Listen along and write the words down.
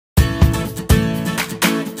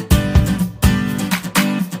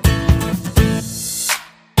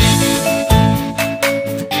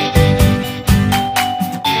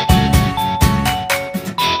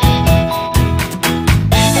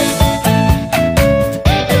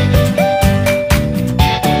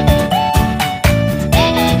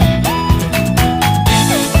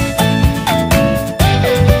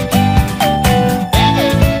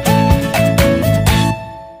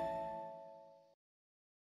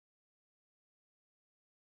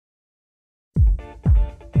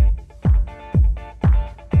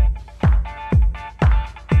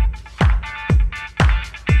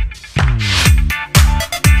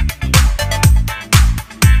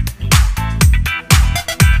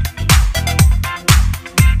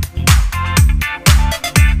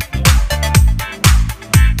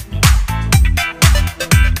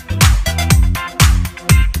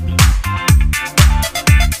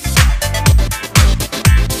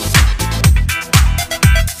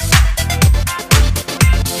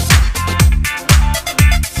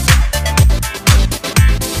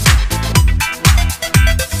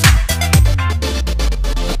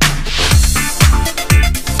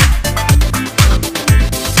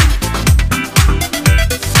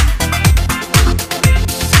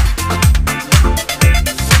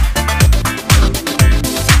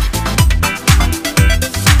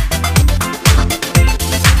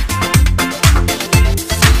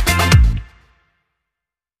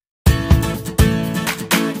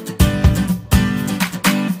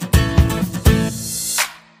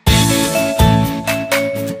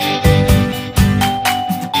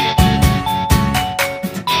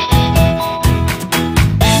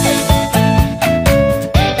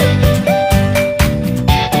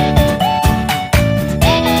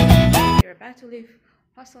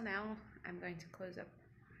hostel now. I'm going to close up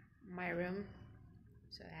my room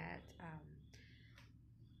so that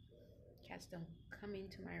cats don't come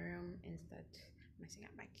into my room and start messing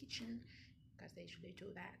up my kitchen, because they usually do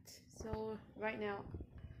that. So right now,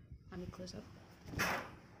 let me close up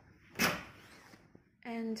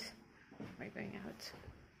and we're going out.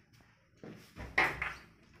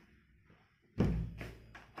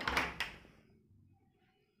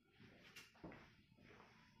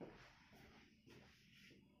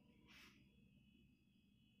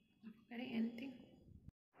 Forgetting anything?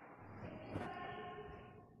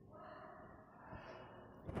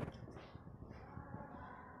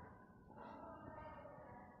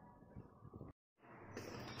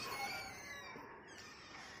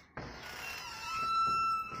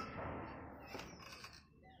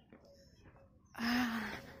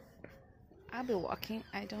 I'll be walking.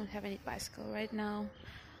 I don't have any bicycle right now,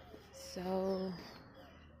 so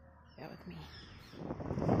bear with me.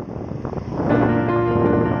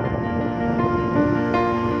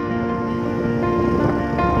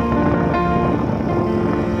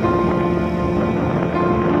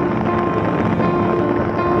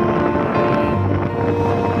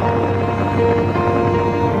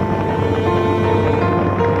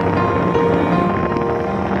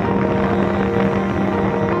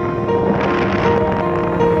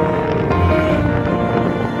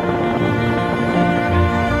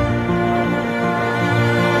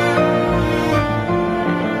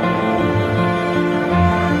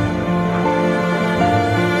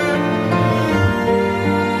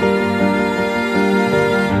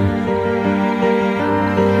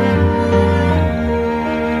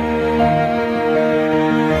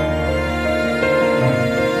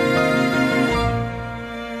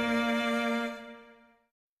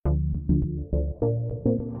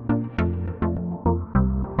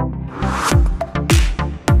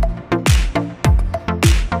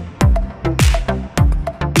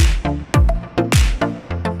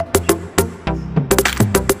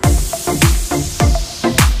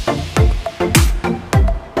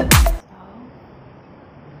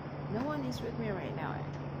 With me right now.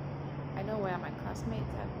 I know where my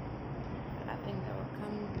classmates are, but I think they will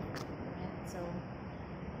come, and so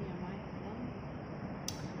here am I alone.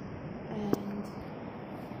 And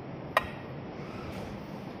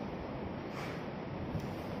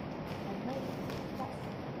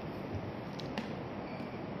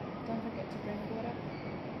don't forget to drink water.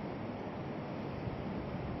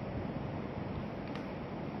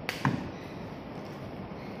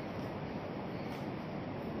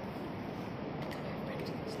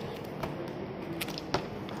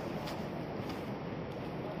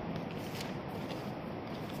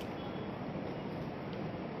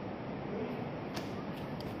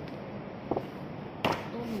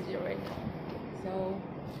 Right now, so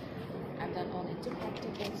I've done only 2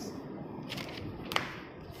 practicals.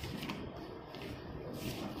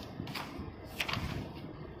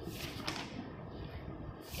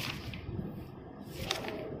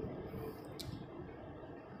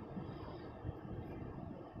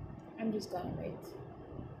 I'm just gonna wait.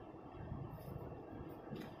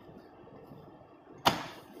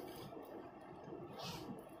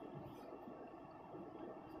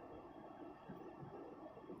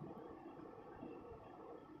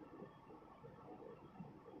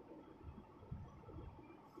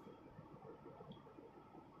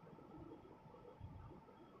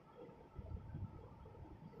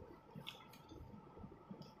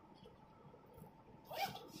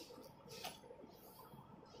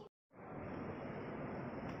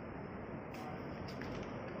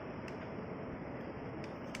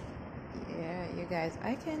 Yeah, you guys,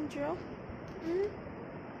 I can draw.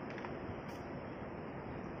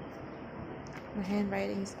 My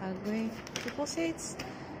handwriting is ugly. People say it's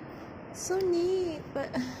so neat,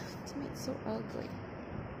 but to me it's so ugly.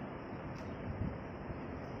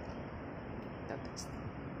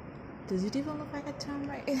 Does it even look like a tongue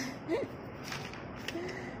right?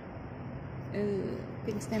 Ooh,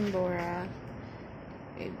 pink stem Bora.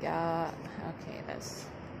 We've got, okay, that's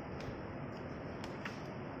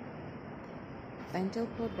lentil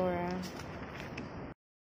pod Bora.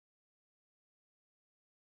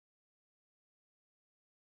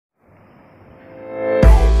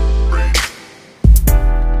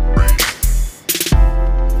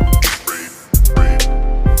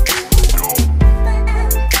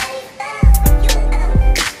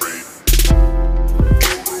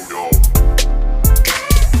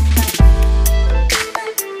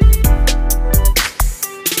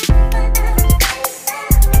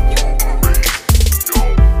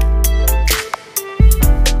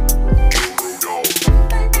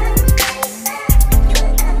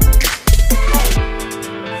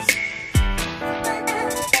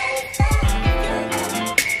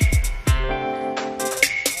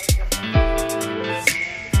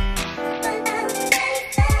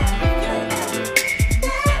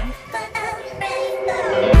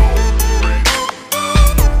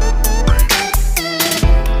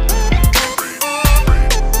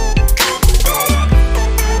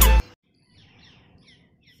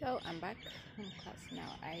 So I'm back from class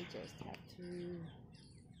now. I just have to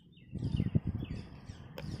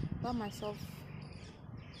tell myself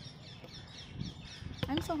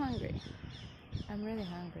I'm so hungry. I'm really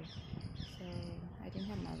hungry. So I didn't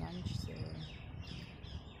have my lunch, so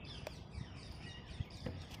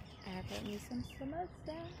I have got me some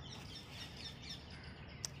samosa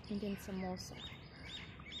and then samosa.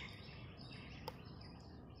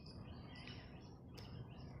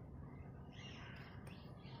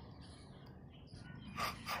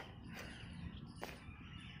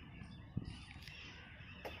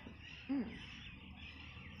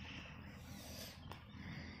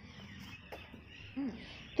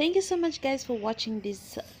 Thank you so much, guys, for watching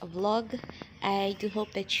this vlog. I do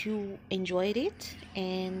hope that you enjoyed it,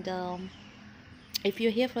 and if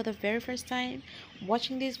you're here for the very first time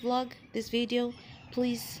watching this vlog, this video,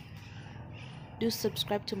 please do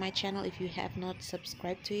subscribe to my channel if you have not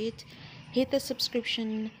subscribed to it. Hit the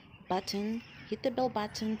subscription button, hit the bell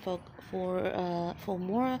button for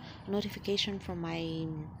more notification from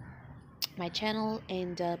my channel,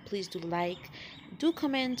 and please do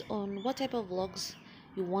comment on what type of vlogs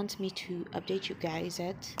you want me to update you guys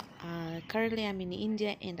at. Currently I'm in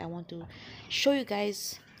India and I want to show you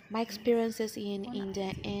guys my experiences in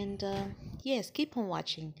India, and yes, keep on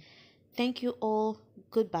watching. Thank you all.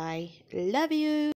 Goodbye. Love you.